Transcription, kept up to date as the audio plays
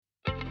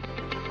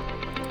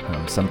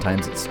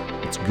sometimes it's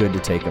good to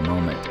take a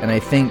moment. And I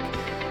think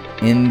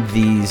in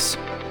these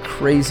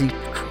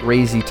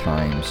crazy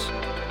times,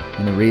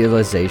 in the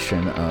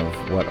realization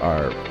of what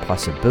our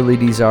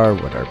possibilities are,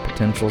 what our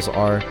potentials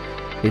are,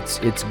 it's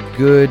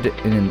good,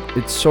 and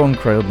it's so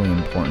incredibly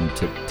important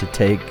to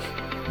take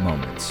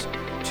moments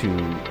to,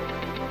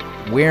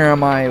 where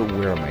am I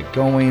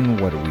going,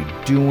 what are we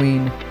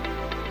doing,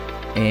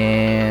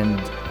 and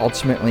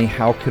ultimately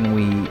how can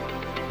we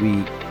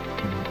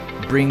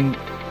bring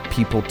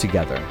people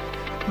together,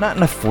 not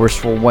in a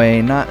forceful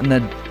way, not in a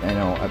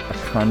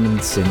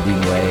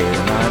condescending way,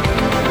 or not.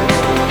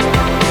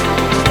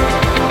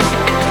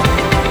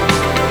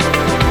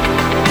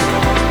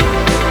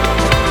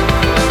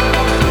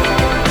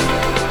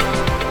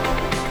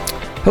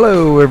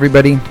 Hello,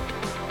 everybody.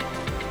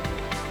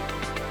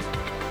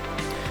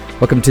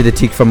 Welcome to the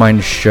Tikva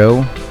Mind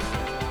Show.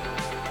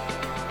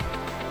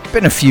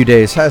 Been a few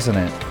days, hasn't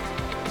it?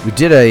 We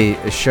did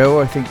a show,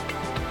 I think,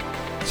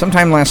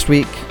 sometime last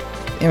week.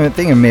 I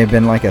think it may have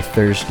been like a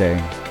Thursday.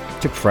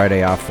 Took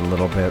Friday off a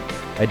little bit.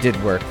 I did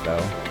work,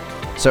 though,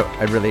 so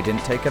I really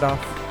didn't take it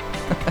off.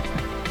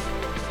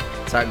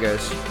 That's how it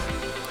goes.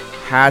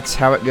 That's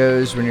how it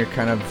goes when you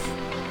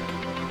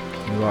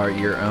are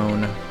your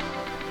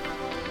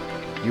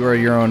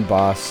own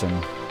boss,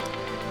 and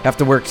have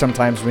to work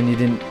sometimes when you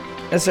didn't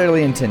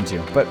necessarily intend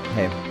to. But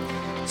hey,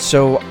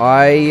 so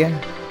I'm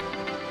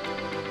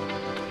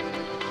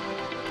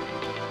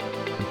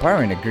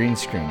borrowing a green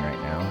screen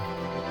right now.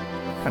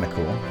 Kind of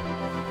cool.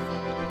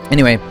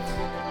 Anyway,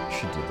 I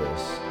should do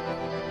this.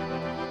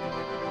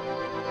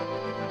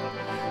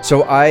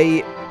 So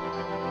I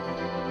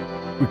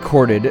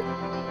recorded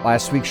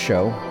last week's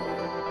show,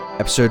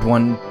 episode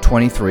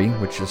 123,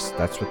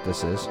 that's what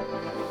this is.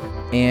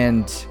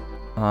 And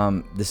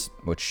this,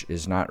 which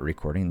is not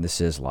recording,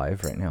 this is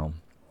live right now.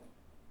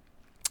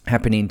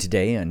 Happening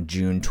today on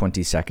June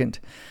 22nd,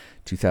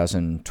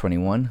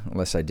 2021,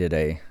 unless I did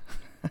a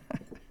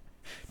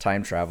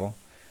time travel.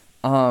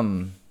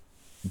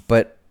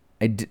 But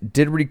I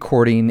did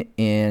recording,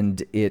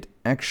 and I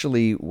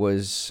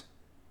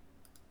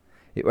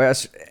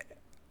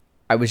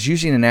was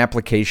using an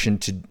application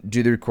to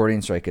do the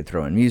recording so I could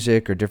throw in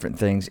music or different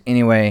things.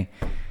 Anyway,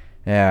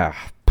 yeah,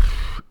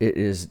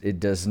 it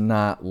does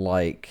not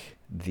like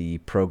the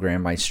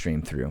program I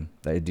stream through.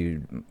 I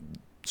do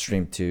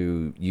stream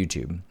to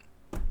YouTube.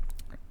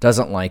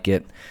 Doesn't like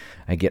it.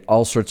 I get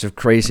all sorts of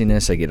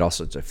craziness. I get all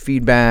sorts of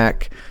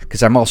feedback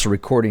because I'm also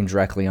recording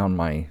directly on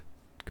my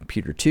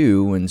computer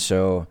too. And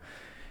so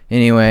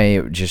anyway,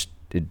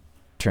 it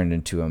turned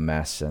into a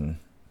mess, and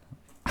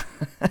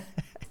I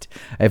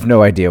have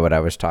no idea what I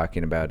was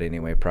talking about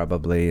anyway,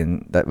 probably,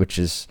 and that, which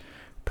is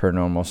per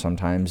normal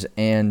sometimes.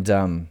 And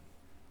so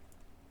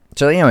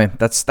anyway,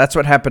 that's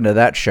what happened to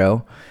that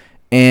show.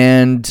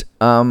 And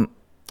try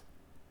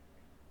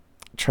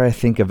to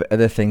think of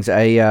other things.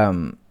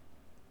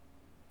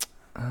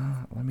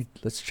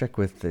 Let's check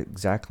with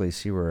exactly,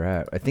 see where we're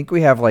at. I think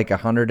we have like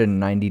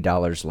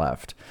 $190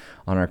 left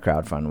on our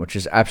crowdfund, which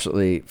is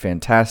absolutely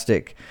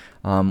fantastic.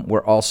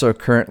 We're also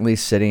currently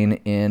sitting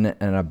in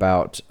and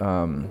about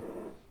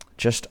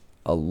just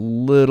a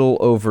little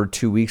over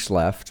 2 weeks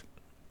left.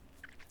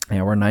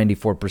 And we're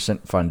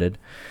 94% funded,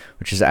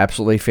 which is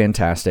absolutely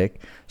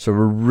fantastic. So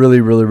we're really,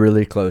 really,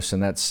 really close,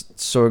 and that's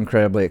so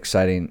incredibly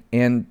exciting.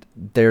 And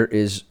there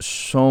is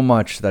so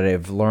much that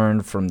I've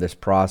learned from this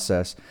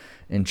process,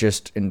 and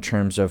just in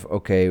terms of,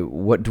 okay,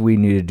 what do we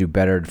need to do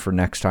better for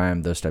next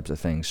time, those types of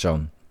things.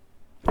 So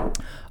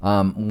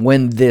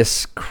when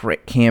this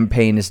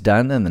campaign is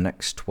done in the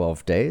next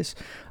 12 days,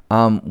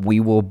 we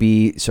will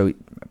be, so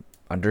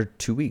under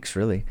 2 weeks,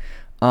 really,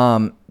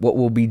 what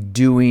we'll be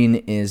doing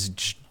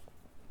is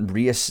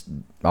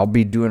I'll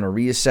be doing a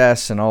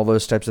reassess and all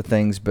those types of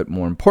things, but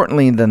more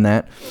importantly than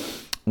that,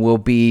 we'll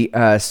be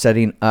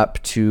setting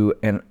up to,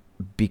 and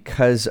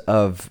because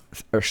of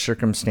our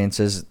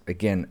circumstances,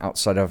 again,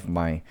 outside of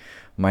my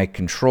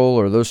control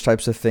or those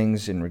types of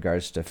things in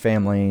regards to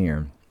family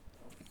or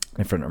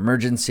different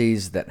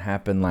emergencies that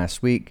happened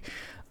last week,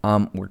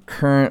 we're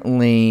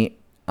currently,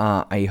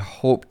 I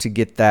hope to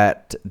get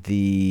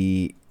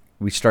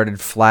we started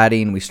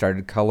flatting, we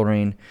started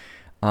coloring,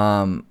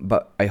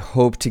 but I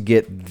hope to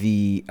get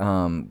the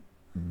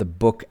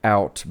book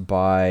out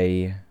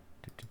by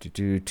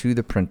to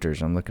the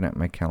printers. I'm looking at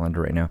my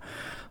calendar right now.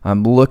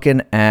 I'm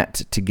looking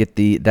to get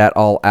that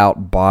all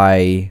out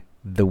by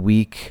that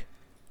week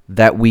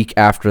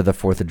after the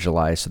 4th of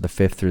July, so the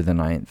 5th through the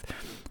 9th.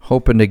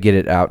 Hoping to get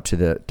it out to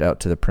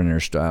the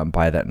printers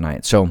by that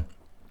night. So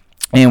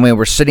anyway,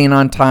 we're sitting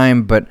on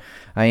time, but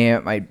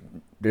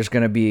there's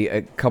going to be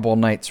a couple of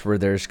nights where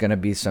there's going to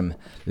be some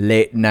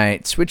late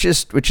nights, which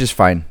is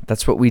fine.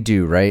 That's what we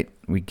do, right?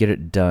 We get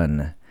it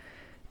done.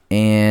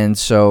 And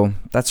so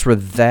that's where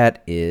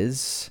that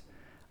is.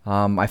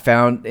 I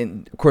found,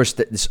 and of course,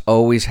 that this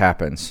always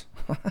happens.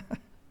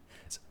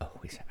 This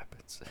always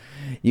happens.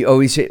 You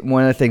always hit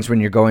one of the things when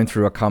you're going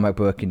through a comic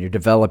book and you're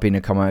developing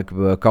a comic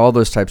book, all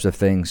those types of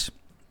things.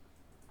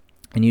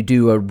 and you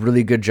do a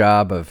really good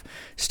job of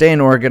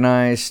staying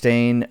organized,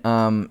 staying,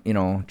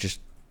 just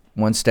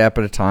one step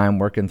at a time,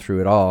 working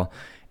through it all.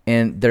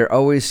 And there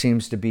always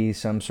seems to be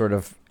some sort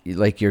of,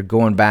 like, you're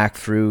going back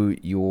through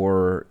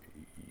your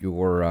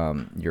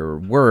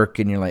work,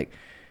 and you're like,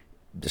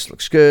 this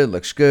looks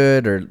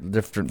good, or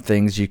different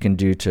things you can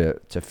do to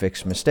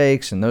fix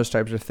mistakes and those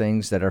types of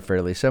things that are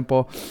fairly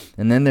simple.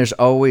 And then there's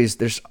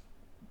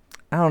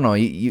I don't know,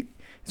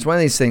 it's one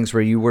of these things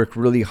where you work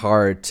really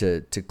hard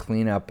to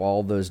clean up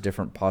all those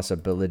different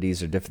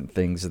possibilities or different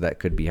things that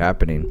could be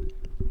happening.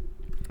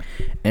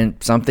 And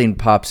something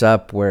pops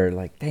up where,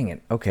 like, dang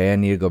it, okay, I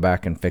need to go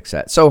back and fix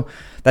that. So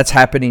that's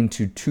happening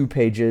to 2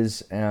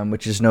 pages,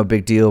 which is no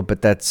big deal,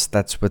 but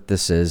that's what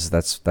this is.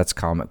 That's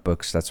comic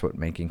books. That's what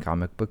making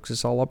comic books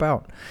is all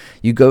about.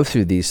 You go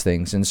through these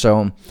things. And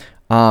so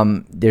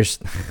there's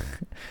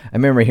I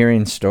remember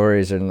hearing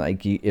stories, and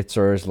like it's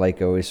sort of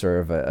like always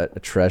sort of a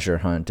treasure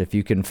hunt. If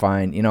you can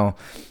find,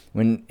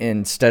 when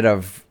instead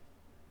of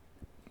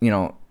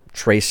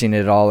tracing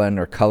it all in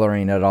or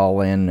coloring it all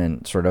in,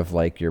 and sort of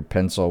like your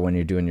pencil, when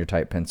you're doing your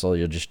type pencil,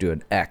 you'll just do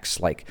an X,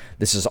 like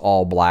this is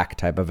all black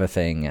type of a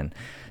thing.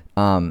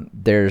 And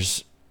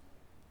there's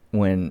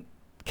when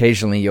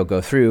occasionally you'll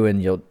go through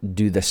and you'll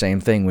do the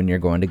same thing when you're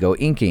going to go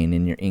inking,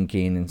 and you're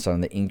inking, and some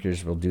of the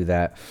inkers will do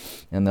that,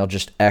 and they'll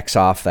just X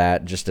off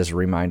that just as a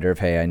reminder of,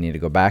 hey, I need to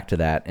go back to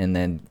that. And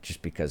then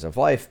just because of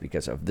life,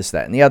 because of this,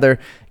 that, and the other,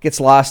 it gets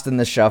lost in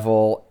the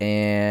shovel,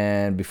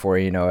 and before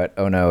you know it,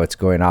 oh no, it's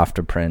going off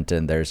to print,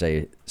 and there's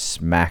a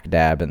smack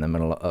dab in the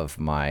middle of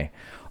my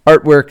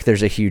artwork,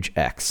 there's a huge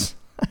X.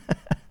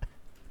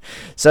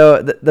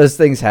 So those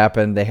things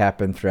happen. They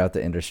happen throughout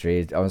the industry.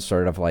 It's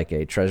sort of like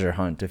a treasure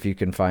hunt. If you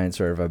can find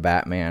sort of a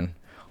Batman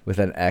with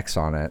an X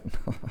on it,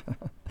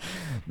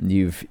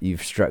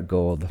 you've struck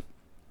gold.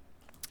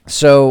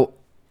 So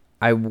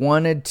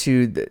one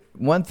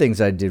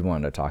things I did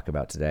want to talk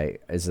about today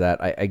is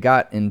that I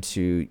got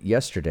into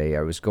yesterday.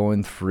 I was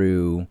going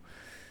through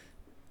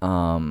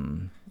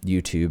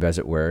YouTube, as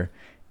it were,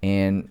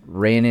 and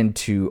ran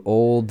into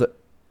old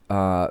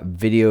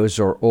videos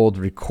or old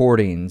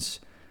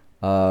recordings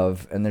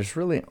and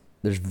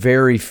there's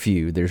very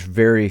few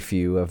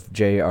of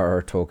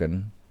J.R.R.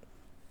 Tolkien,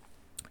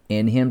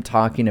 and him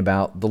talking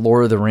about the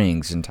Lord of the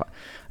Rings. And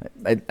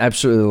I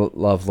absolutely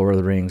love Lord of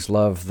the Rings.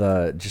 Love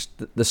the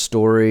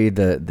story,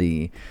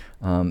 the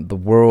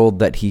world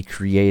that he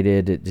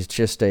created.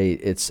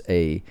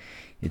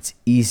 It's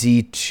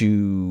easy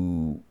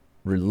to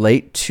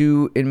relate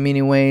to in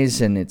many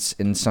ways, and it's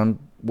in some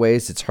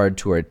ways it's hard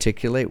to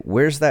articulate.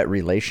 Where's that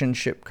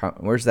relationship?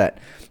 Where's that?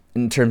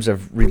 In terms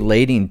of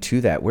relating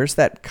to that, where's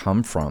that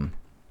come from?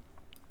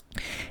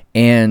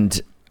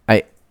 And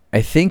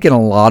I think in a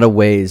lot of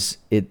ways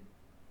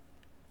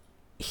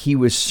he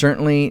was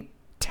certainly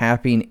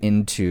tapping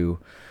into,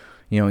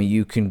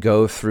 you can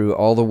go through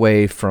all the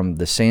way from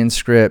the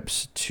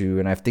Sanscripts to,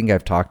 and I think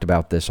I've talked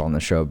about this on the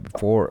show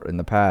before in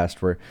the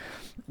past, where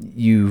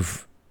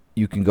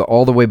you can go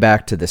all the way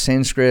back to the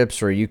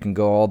Sanscripts, or you can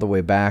go all the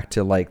way back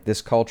to, like,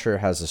 this culture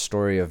has a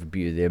story of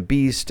Beauty and the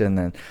Beast, and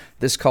then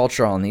this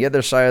culture on the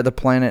other side of the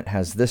planet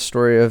has this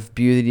story of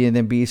Beauty and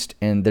the Beast,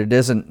 and there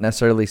doesn't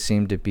necessarily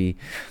seem to be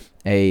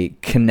a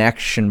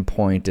connection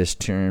point as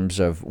terms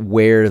of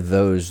where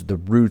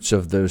the roots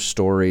of those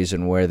stories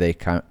and where they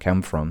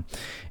come from.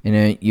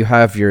 And you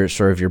have your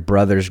sort of your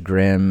Brothers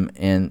Grimm,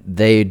 and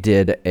they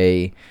did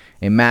a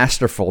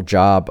masterful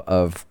job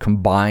of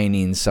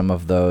combining some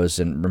of those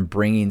and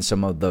bringing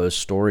some of those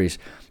stories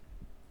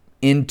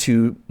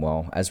into,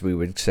 well, as we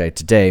would say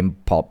today,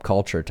 pulp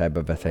culture type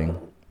of a thing,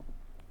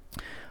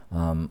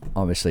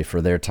 obviously for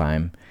their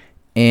time.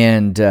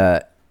 And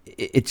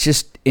it's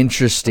just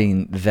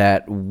interesting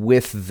that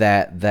with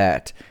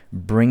that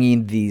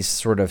bringing these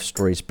sort of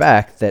stories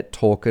back, that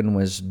Tolkien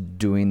was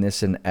doing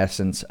this in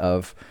essence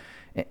of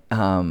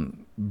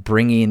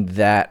bringing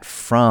that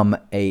from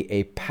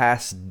a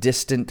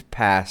distant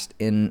past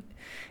in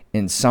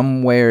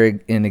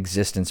somewhere in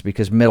existence,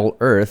 because Middle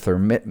Earth or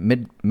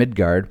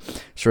Midgard,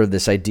 sort of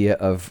this idea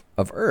of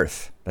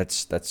Earth.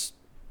 That's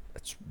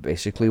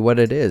basically what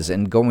it is,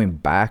 and going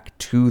back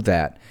to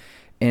that.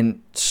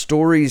 And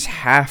stories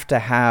have to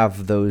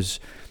have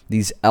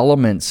these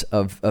elements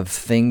of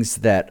things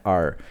that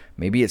are,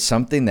 maybe it's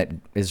something that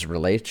is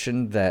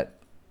relation, that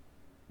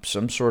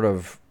some sort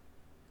of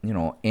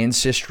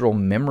ancestral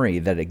memory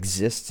that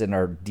exists in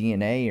our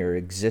DNA or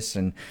exists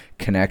in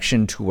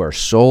connection to our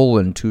soul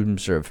in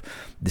terms of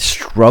the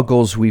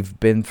struggles we've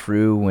been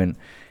through.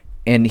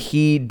 And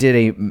he did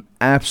a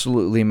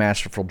absolutely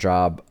masterful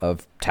job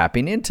of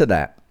tapping into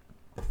that.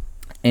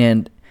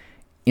 And,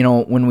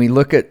 when we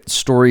look at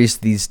stories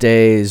these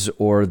days,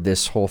 or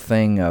this whole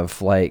thing of,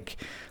 like,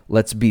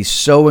 let's be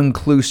so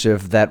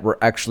inclusive that we're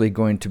actually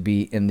going to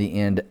be, in the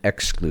end,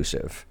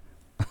 exclusive.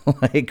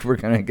 Like, you're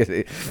going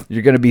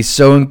to be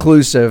so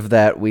inclusive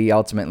that we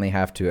ultimately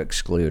have to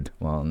exclude,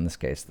 well, in this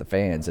case, the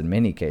fans in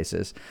many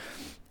cases.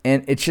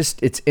 And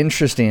it's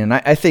interesting. And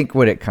I think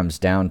what it comes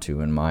down to,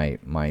 in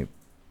my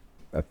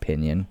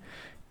opinion,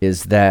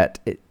 is that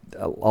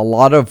a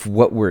lot of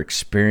what we're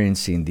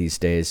experiencing these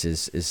days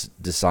is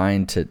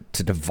designed to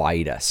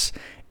divide us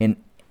in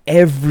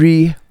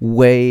every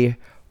way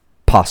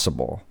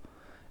possible.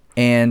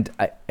 And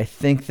I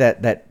think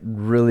that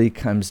really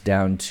comes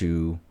down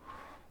to,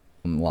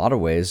 in a lot of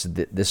ways,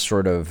 this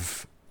sort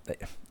of,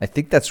 I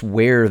think that's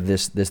where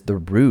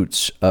the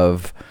roots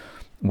of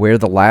where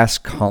the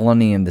last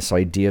colony and this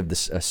idea of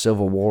this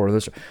civil war,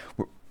 this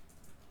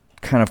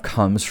kind of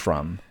comes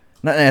from.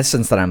 Not in the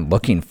sense that I'm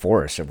looking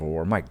for a civil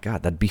war. My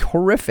God, that'd be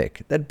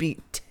horrific. That'd be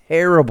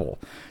terrible.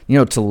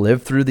 To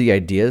live through the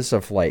ideas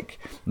of like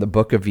the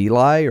Book of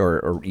Eli,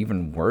 or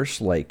even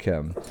worse, like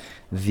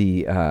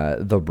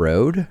the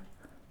Road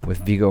with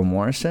Viggo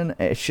Mortensen.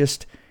 It's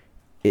just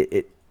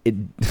it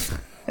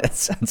that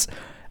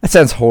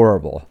sounds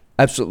horrible.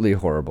 Absolutely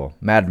horrible.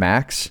 Mad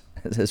Max,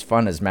 as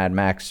fun as Mad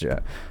Max,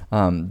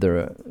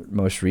 the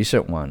most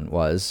recent one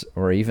was,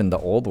 or even the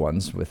old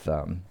ones with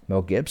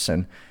Mel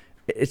Gibson.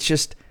 It's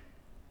just.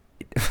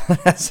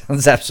 That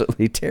sounds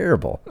absolutely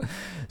terrible.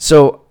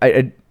 So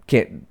I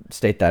can't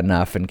state that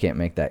enough and can't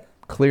make that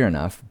clear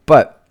enough.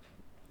 But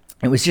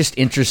it was just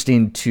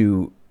interesting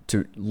to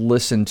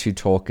listen to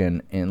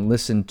Tolkien and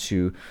listen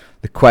to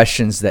the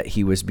questions that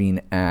he was being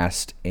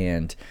asked.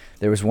 And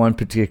there was one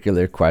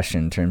particular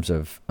question in terms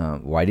of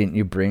why didn't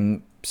you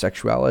bring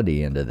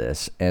sexuality into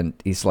this? And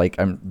he's like,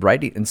 I'm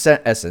writing, in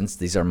essence,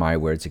 these are my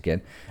words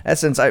again,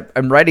 essence,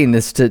 I'm writing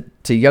this to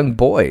young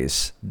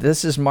boys.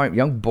 This is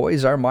young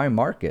boys are my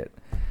market.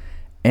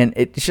 And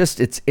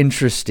it's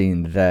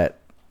interesting that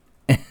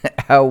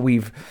how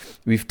we've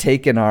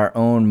taken our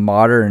own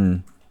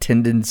modern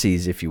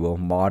tendencies, if you will,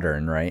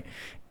 right,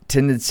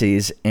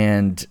 tendencies,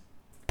 and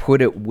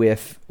put it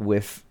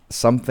with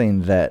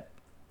something that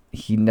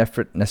he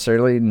never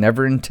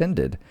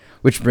intended,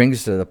 which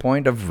brings to the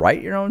point of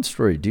write your own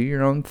story, do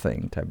your own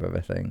thing type of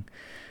a thing.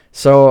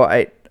 So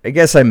I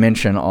guess I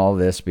mention all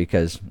this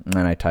because,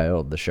 and I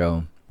titled the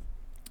show,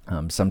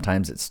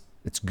 sometimes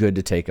it's good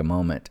to take a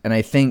moment. And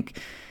I think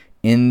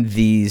in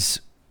these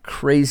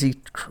crazy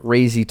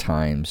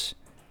times,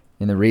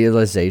 in the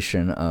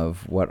realization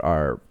of what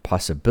our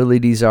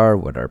possibilities are,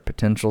 what our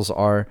potentials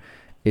are,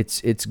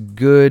 it's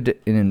good,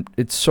 and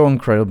it's so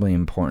incredibly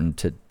important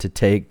to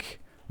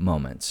take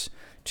moments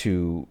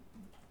to,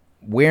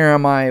 where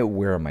am I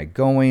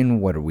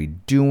going, what are we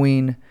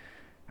doing,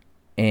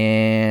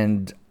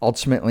 and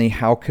ultimately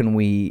how can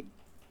we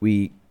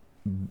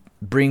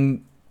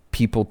bring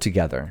people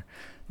together,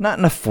 not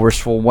in a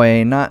forceful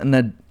way, not in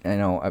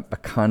a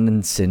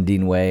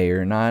condescending way,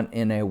 or not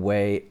in a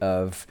way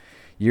of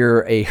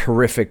you're a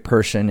horrific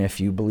person if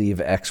you believe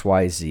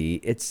XYZ.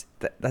 It's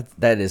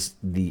that is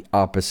the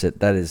opposite.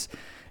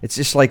 It's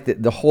just like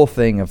the whole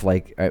thing of,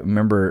 like, I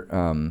remember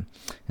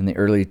in the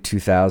early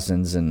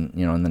 2000s and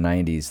in the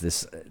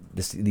 90s,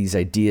 these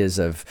ideas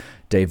of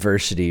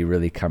diversity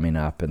really coming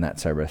up and that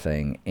type of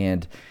thing.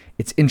 And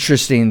it's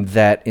interesting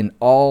that in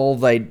all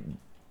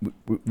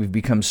we've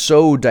become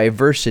so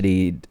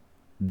diversity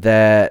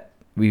that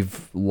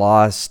we've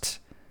lost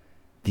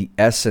the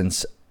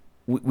essence.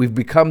 We've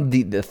become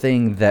the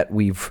thing that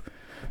we've,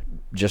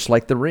 just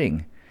like the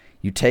ring.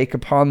 You take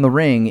upon the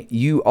ring,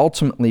 you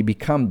ultimately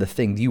become the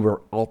thing you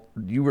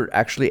were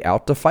actually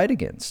out to fight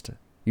against.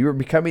 You're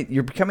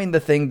becoming the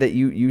thing that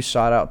you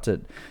sought out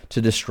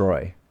to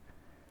destroy.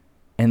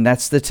 And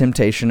that's the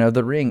temptation of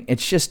the ring.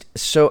 It's just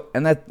so,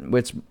 and I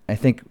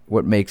think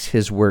what makes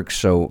his work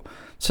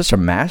such a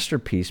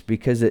masterpiece,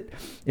 because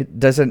it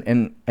doesn't,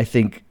 and I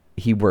think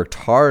he worked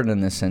hard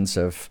in the sense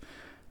of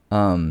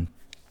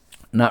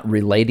not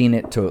relating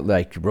it to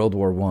like World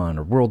War I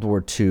or World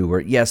War II, where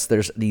yes,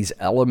 there's these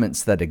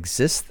elements that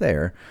exist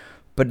there,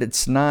 but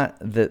it's not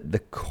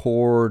the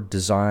core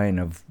design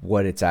of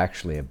what it's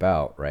actually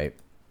about, right?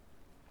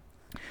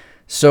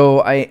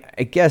 So I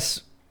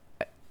guess,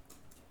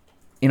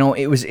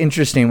 it was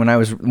interesting when I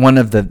was one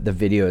of the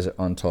videos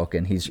on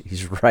Tolkien.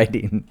 He's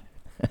writing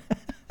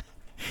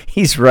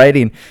he's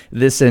writing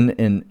this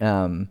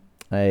in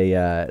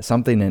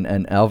something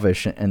in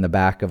Elvish in the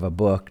back of a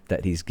book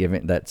that he's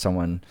given, that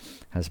someone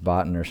has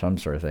bought or some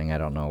sort of thing. I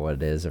don't know what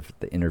it is, if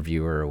the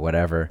interviewer or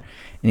whatever.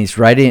 And he's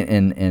writing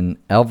in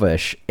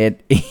Elvish.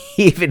 He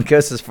even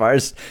goes as far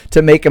as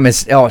to make a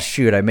mistake. Oh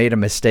shoot, I made a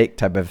mistake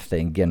type of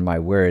thing. Again, my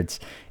words.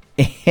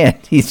 And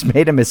he's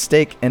made a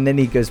mistake, and then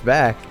he goes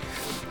back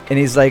and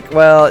he's like,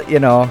 well,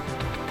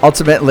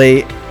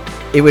 ultimately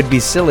it would be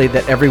silly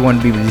that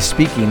everyone be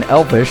speaking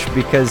Elvish,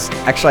 because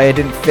actually I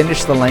didn't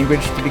finish the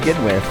language to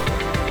begin with.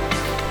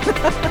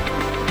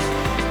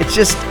 It's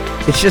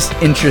just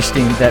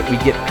interesting that we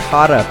get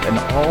caught up in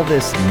all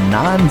this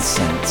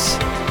nonsense,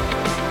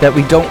 that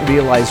we don't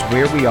realize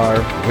where we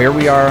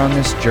are on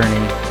this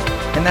journey.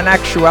 And in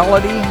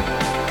actuality,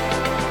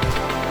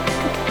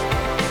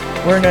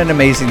 we're in an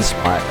amazing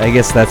spot. I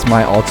guess that's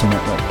my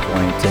ultimate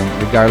point.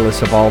 And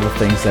regardless of all the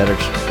things that are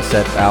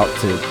set out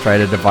to try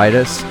to divide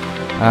us,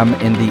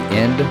 in the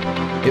end,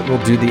 it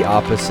will do the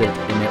opposite,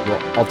 and it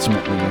will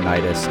ultimately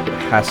unite us. It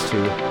has to.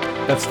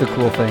 That's the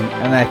cool thing,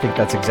 and I think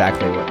that's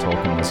exactly what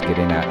Tolkien was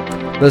getting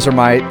at. Those are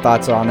my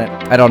thoughts on it.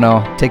 I don't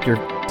know. Take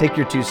take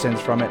your 2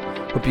 cents from it.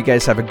 Hope you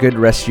guys have a good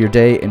rest of your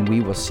day, and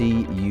we will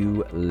see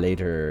you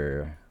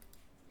later.